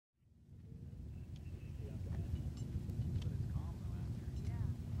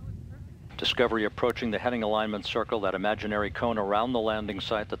Discovery approaching the heading alignment circle, that imaginary cone around the landing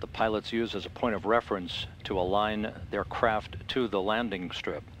site that the pilots use as a point of reference to align their craft to the landing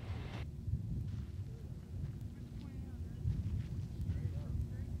strip.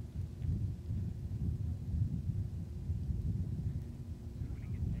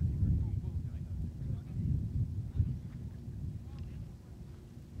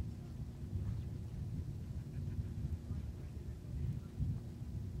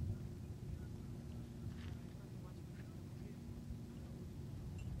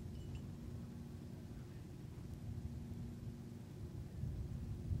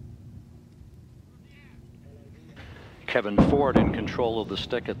 Kevin Ford in control of the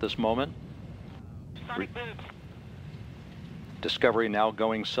stick at this moment. Discovery now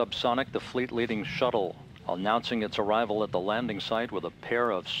going subsonic, the fleet-leading shuttle announcing its arrival at the landing site with a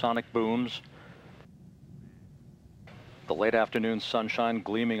pair of sonic booms. The late afternoon sunshine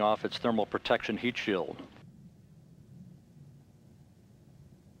gleaming off its thermal protection heat shield.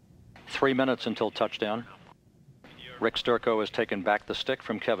 3 minutes until touchdown. Rick Sturckow has taken back the stick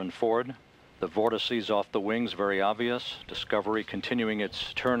from Kevin Ford. The vortices off the wings, very obvious. Discovery continuing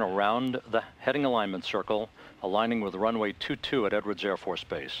its turn around the heading alignment circle, aligning with runway 22 at Edwards Air Force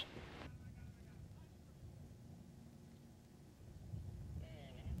Base.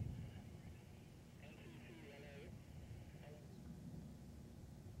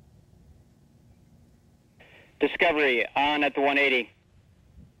 Discovery on at the 180.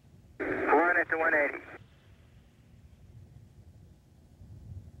 On at the 180.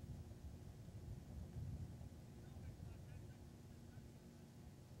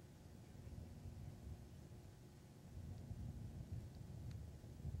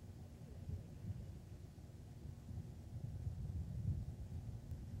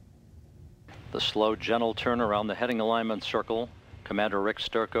 The slow, gentle turn around the heading alignment circle. Commander Rick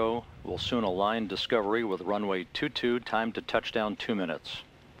Sturckow will soon align Discovery with runway 22, time to touchdown 2 minutes.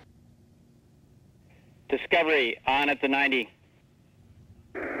 Discovery on at the 90.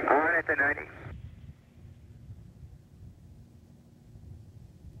 On at the 90.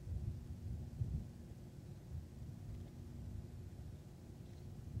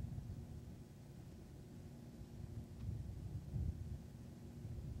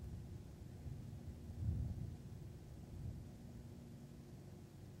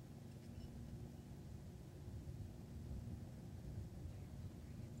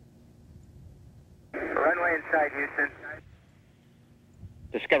 Runway inside, Houston.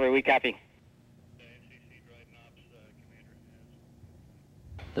 Discovery, we copy.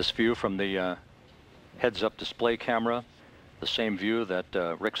 This view from the heads-up display camera, the same view that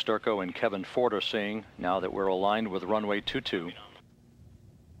Rick Sturckow and Kevin Ford are seeing now that we're aligned with runway 22.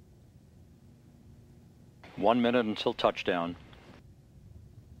 1 minute until touchdown.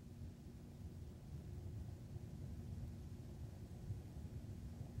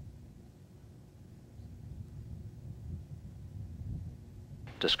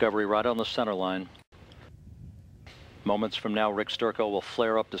 Discovery right on the center line. Moments from now, Rick Sturckow will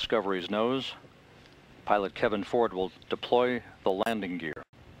flare up Discovery's nose. Pilot Kevin Ford will deploy the landing gear.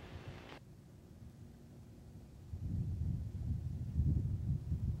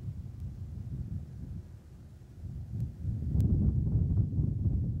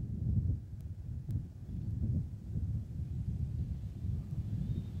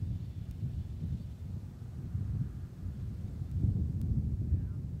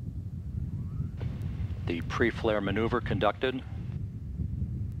 The pre-flare maneuver conducted.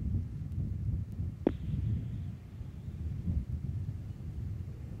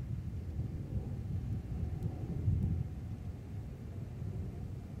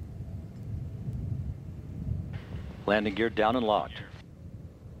 Landing gear down and locked.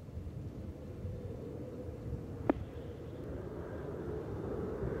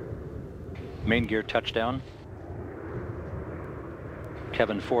 Main gear touchdown.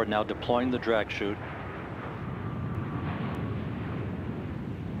 Kevin Ford now deploying the drag chute.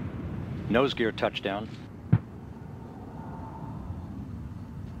 Nose gear touchdown.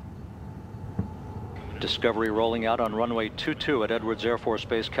 Discovery rolling out on runway 22 at Edwards Air Force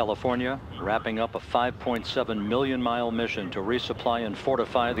Base, California, wrapping up a 5.7 million mile mission to resupply and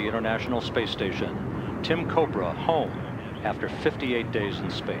fortify the International Space Station. Tim Cobra home after 58 days in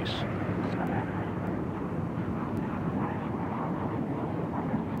space.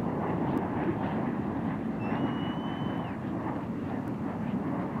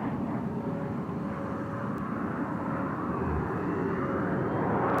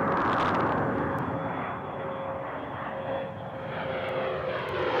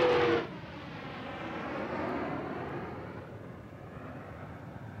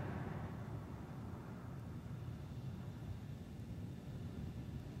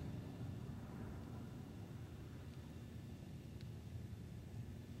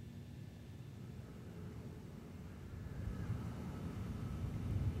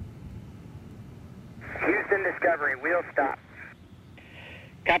 Discovery, wheel stop.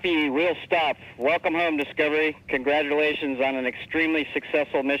 Copy, wheel stop. Welcome home, Discovery. Congratulations on an extremely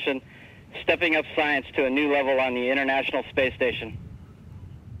successful mission, stepping up science to a new level on the International Space Station.